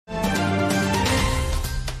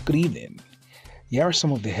Good evening. Here are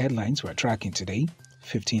some of the headlines we're tracking today,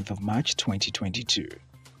 15th of March 2022.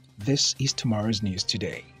 This is tomorrow's news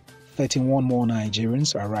today. 31 more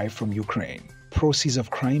Nigerians arrive from Ukraine. Proceeds of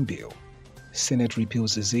crime bill. Senate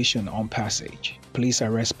repeals decision on passage. Police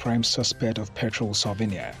arrest prime suspect of Petrol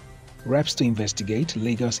souvenir. Reps to investigate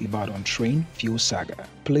Lagos-Ibadan train fuel saga.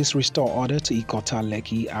 Police restore order to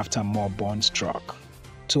Ikota-Lekki after mob burns truck.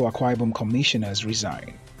 Two Akwa-Ibom commissioners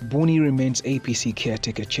resign. Buni remains APC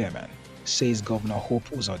caretaker chairman, says Governor Hope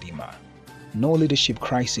Uzodimma. No leadership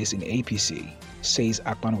crisis in APC, says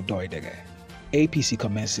Akpanudoedehe. APC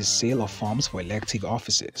commences sale of farms for elective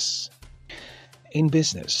offices. In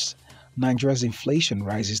business, Nigeria's inflation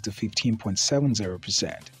rises to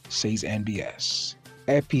 15.70%, says NBS.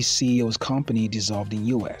 Repeals CEO's company dissolved in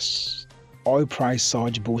US. Oil price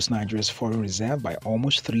surge boosts Nigeria's foreign reserve by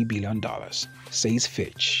almost $3 billion, says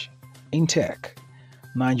Fitch. In tech,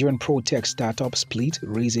 Nigerian proptech startup Spleet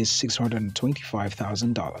raises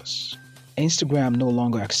 $625,000. Instagram no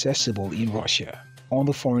longer accessible in Russia. On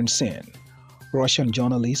the foreign scene, Russian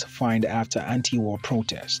journalists fined after anti-war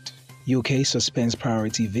protest. UK suspends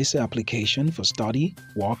priority visa application for study,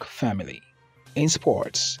 work, family. In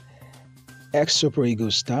sports, ex-Super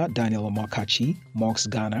Eagles star Daniel Omokachi mocks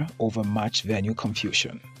Ghana over match venue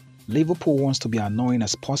confusion. Liverpool wants to be annoying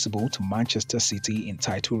as possible to Manchester City in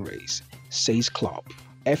title race, says Klopp.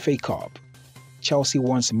 FA Cup, Chelsea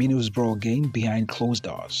wants Middlesbrough game behind closed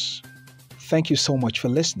doors. Thank you so much for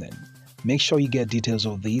listening. Make sure you get details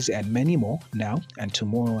of these and many more now and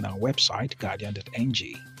tomorrow on our website, guardian.ng.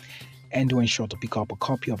 And do ensure to pick up a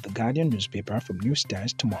copy of the Guardian newspaper from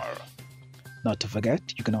newsstands tomorrow. Not to forget,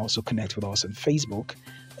 you can also connect with us on Facebook,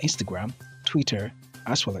 Instagram, Twitter,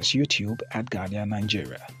 as well as YouTube at Guardian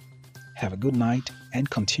Nigeria. Have a good night and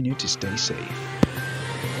continue to stay safe.